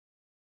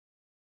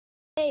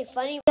Hey,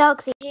 funny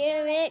Galaxy,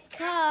 here it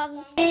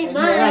comes. Hey,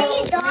 Mine.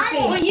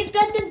 What you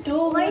gonna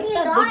do with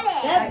the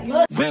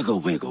big Wiggle,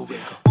 wiggle,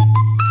 wiggle.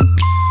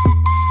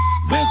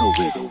 Wiggle,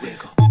 wiggle,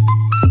 wiggle.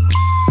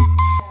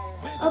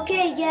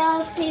 Okay,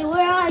 Galaxy,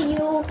 where are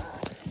you?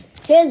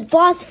 Here's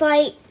boss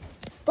fight.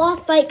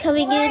 Boss fight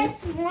coming in.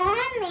 Where's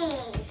Mommy?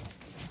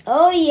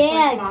 Oh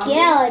yeah, Where's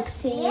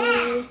Galaxy.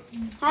 Yeah.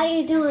 How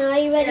you doing? Are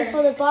you ready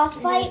for the boss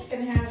I'm fight? just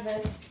gonna have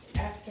this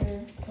after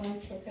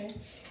lunch, okay?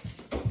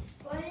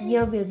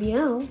 Yum yum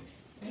yum.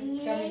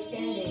 It's gummy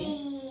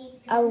candy.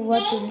 I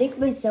want to lick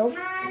myself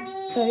Mommy.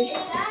 first.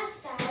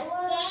 Thanks,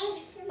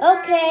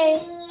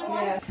 Okay.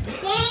 Yeah.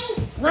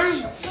 Thanks,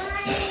 Miles.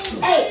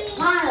 Mommy. Hey,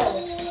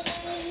 Miles.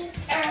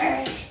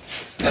 Yeah,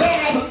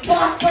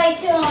 boss fight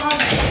dog.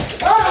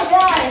 Oh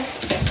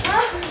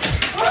God.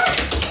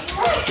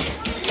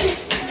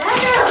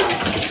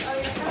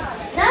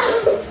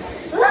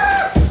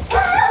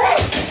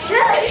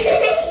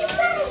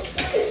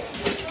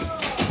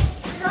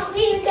 Help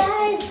me, you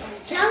guys.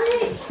 Help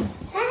me.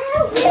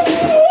 Help me.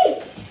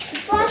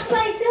 Boss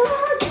fight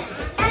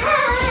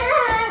dog.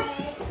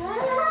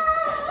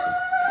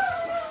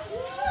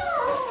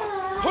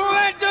 Who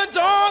let the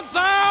dogs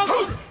out?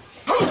 Who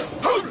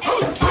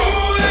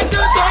let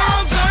the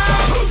dogs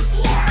out?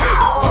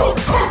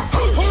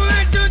 Who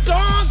let the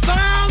dogs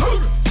out?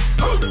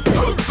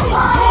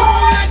 Who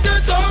let the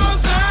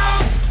dogs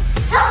out?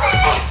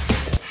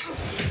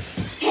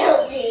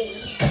 Help me.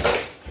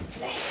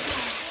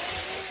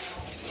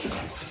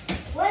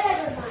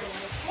 Whatever, Miles.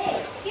 Hey,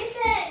 get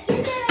that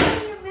out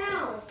of your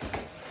mouth.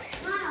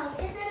 Miles,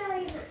 get that out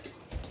of your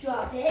mouth.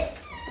 Drop it.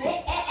 Hey,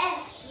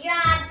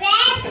 Drop it.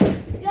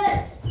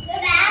 Good.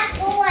 Bad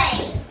boy.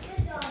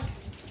 Good dog.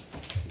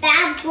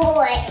 Bad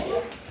boy.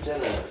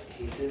 Jenna,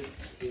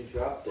 he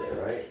dropped it,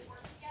 right?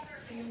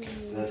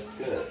 So that's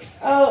good.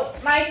 Oh,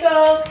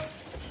 Michael!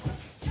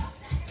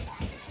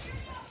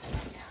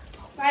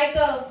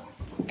 Michael!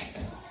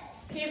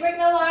 Can you bring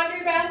the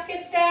laundry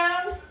baskets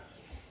down?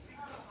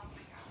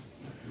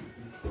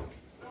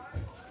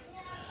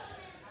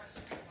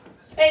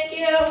 Thank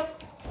you. Are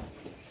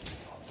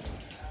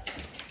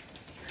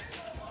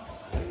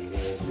you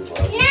gonna do Na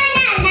laundry?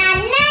 na na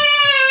na.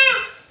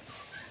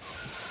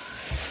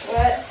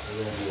 What? Are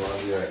you gonna do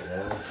laundry right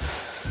now?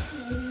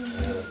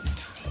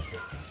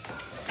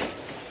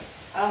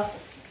 Oh.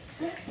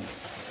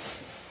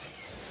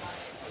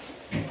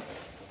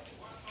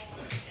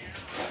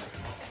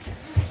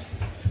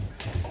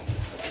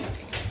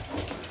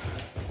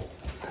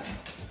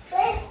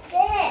 What's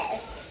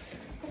this?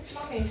 It's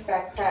Mommy's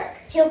backpack.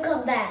 He'll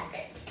come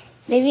back.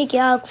 Maybe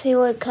Galaxy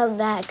would come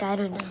back. I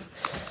don't know.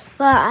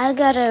 But I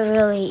gotta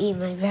really eat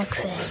my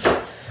breakfast.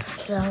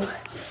 So,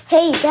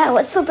 hey, Dad,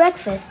 what's for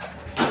breakfast?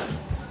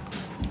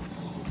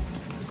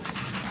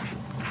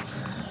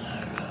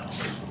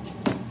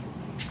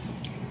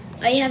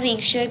 Are you having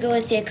sugar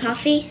with your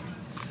coffee?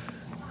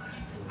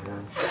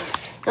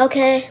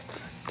 Okay.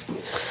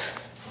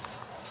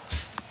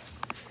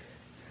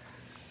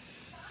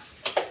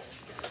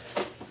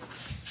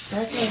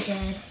 Okay,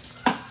 Dad.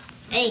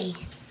 Hey,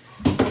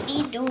 what are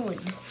you doing?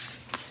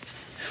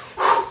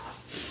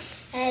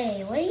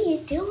 Hey, what are you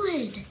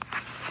doing?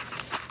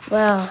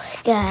 Well,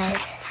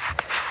 guys,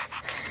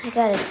 I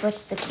gotta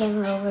switch the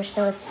camera over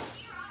so it's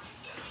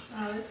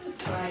Oh, this is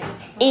fine.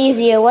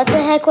 easier. What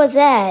the heck was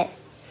that?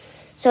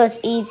 So it's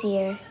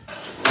easier.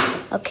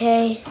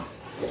 Okay?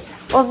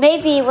 Or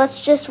maybe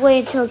let's just wait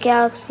until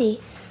Galaxy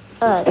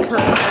comes,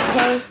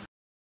 okay?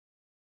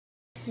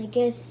 I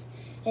guess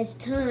it's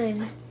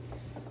time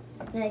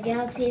that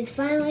Galaxy is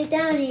finally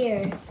down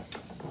here.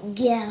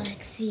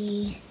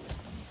 Galaxy.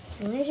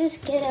 Let me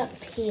just get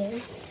up here.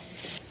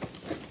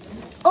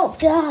 Oh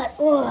God!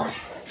 Oh.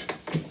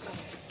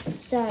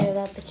 Sorry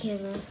about the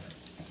camera.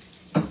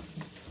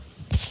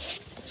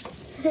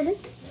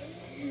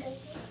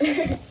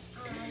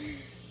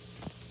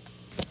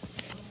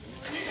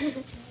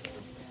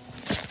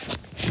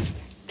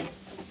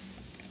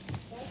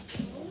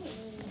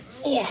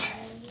 Yeah.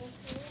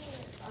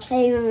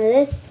 Hey, remember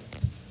this?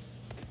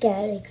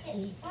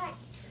 Galaxy.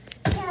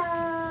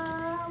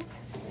 Jump.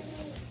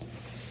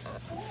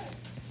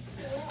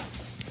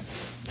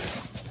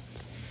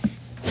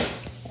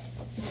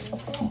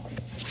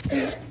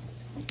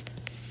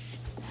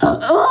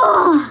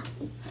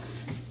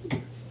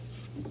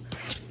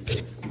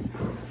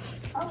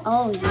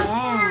 Oh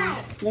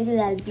yeah. Look at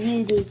that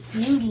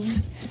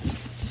beauty.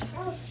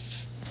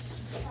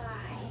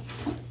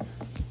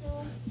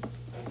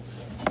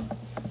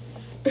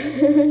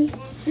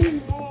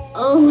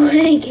 Oh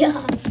my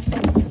God.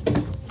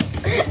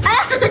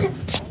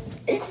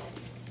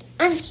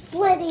 I'm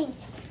splitting.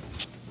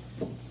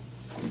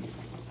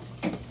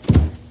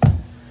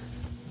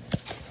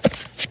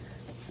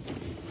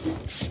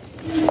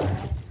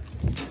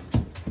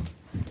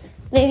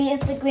 Maybe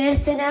it's the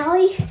grand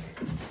finale.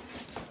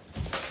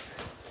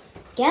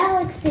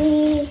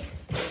 Galaxy.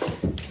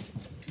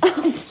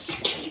 Oh,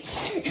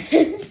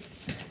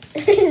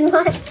 it's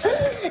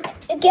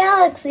my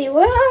Galaxy.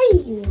 Where are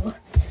you?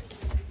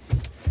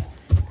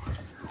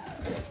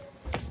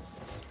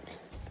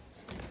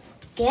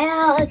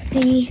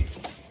 Galaxy.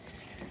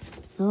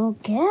 Oh,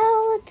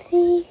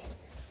 Galaxy.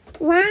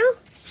 Wow.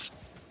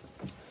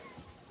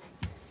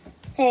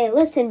 Hey,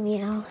 listen,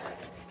 Meow.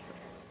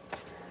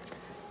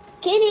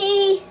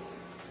 Kitty,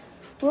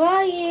 where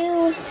are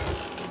you?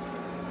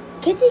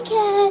 Kitty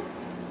cat.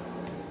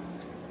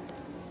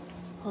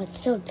 Oh, it's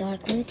so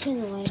dark. Let me turn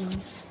the light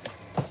on.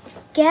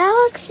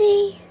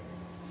 Galaxy.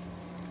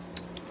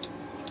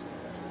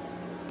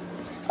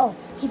 Oh,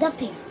 he's up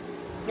here.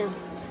 No.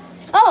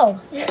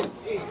 Oh.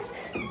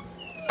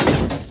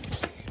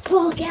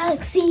 Oh,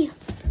 Galaxy.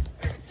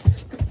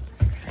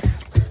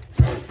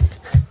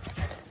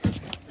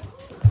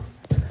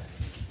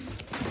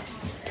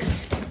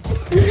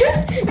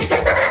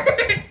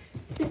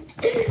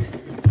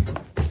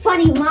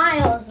 Funny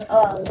Miles.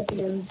 Oh, look at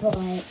him butt.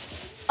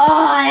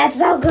 Oh, that's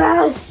so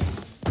gross.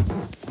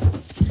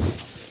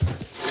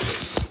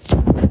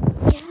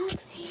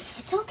 Galaxy,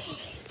 it's okay.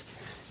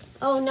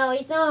 Oh no,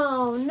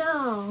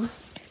 no.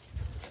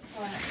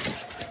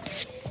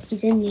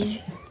 He's in there.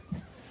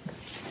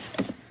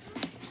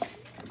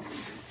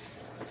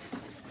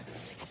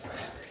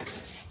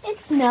 It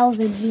smells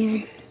in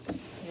here.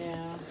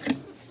 Yeah.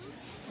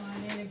 Well, I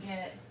need to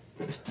get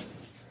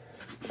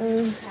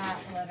cat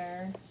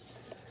litter.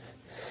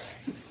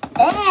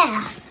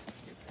 Yeah.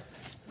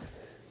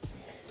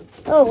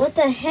 Oh, what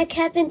the heck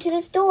happened to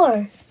this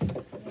door?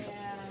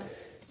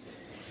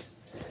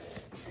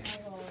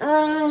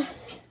 Yeah.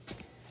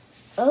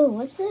 Oh,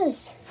 what's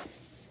this?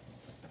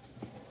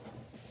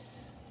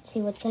 Let's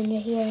see what's under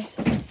here.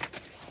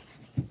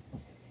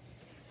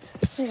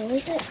 Wait, what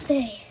does that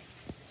say?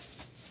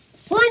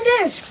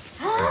 Slender!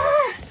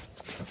 Ah!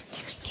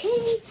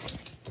 Okay.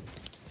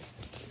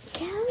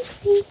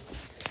 Galaxy.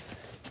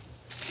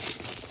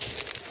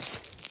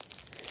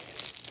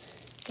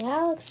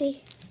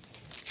 Galaxy.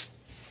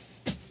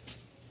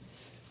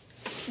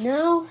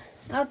 No?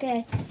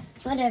 Okay.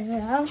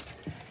 Whatever.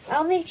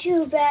 I'll meet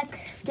you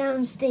back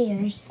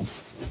downstairs.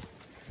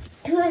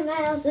 Come on,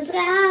 Miles. Let's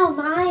go.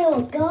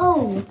 Miles,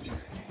 go.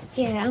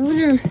 Here,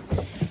 I'm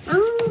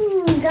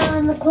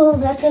gonna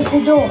close that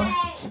the door.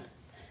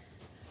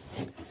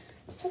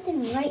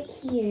 Something right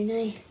here, and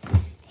I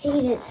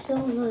hate it so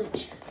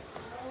much.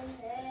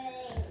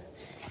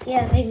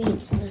 Yeah, maybe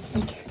it's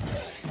nothing.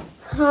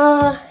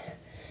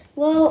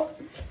 Well,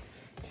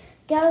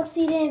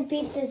 Galaxy didn't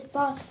beat this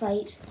boss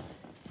fight,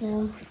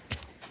 though.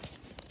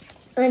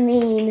 I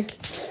mean,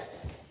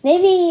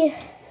 maybe.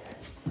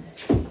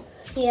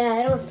 Yeah,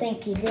 I don't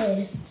think he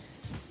did.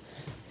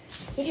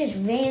 He just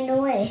ran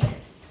away.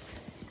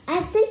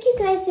 I think you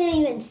guys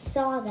didn't even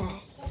saw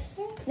that.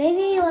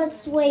 Maybe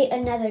let's wait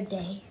another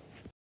day.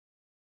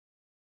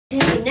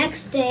 Okay,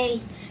 next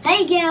day.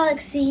 Hey,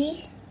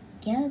 Galaxy.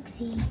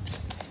 Galaxy.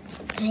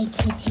 Hi,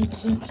 kitty,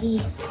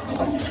 kitty.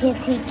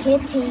 Kitty,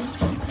 kitty.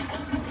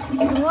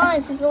 Come on,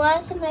 this is the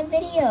last of my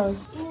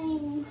videos.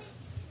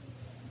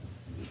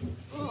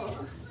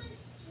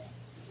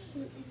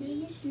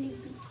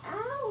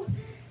 Ow.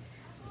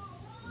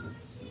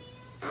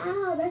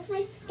 Ow, that's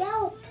my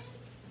scalp.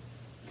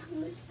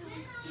 Come on,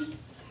 Galaxy.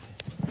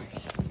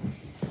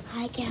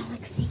 Hi,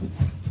 Galaxy.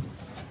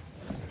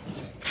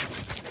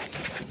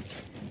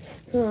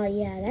 Oh,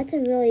 yeah, that's a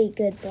really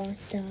good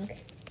boss dog.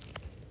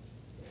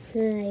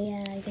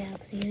 Yeah,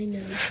 Galaxy, I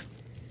know.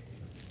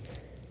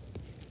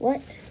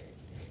 What?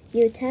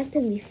 You attacked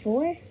him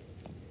before?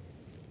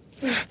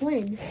 Since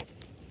when?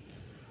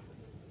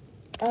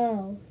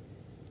 Oh.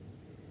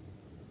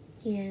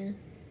 Yeah.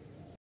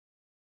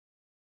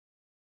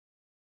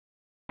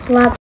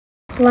 Slap,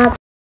 slap,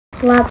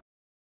 slap.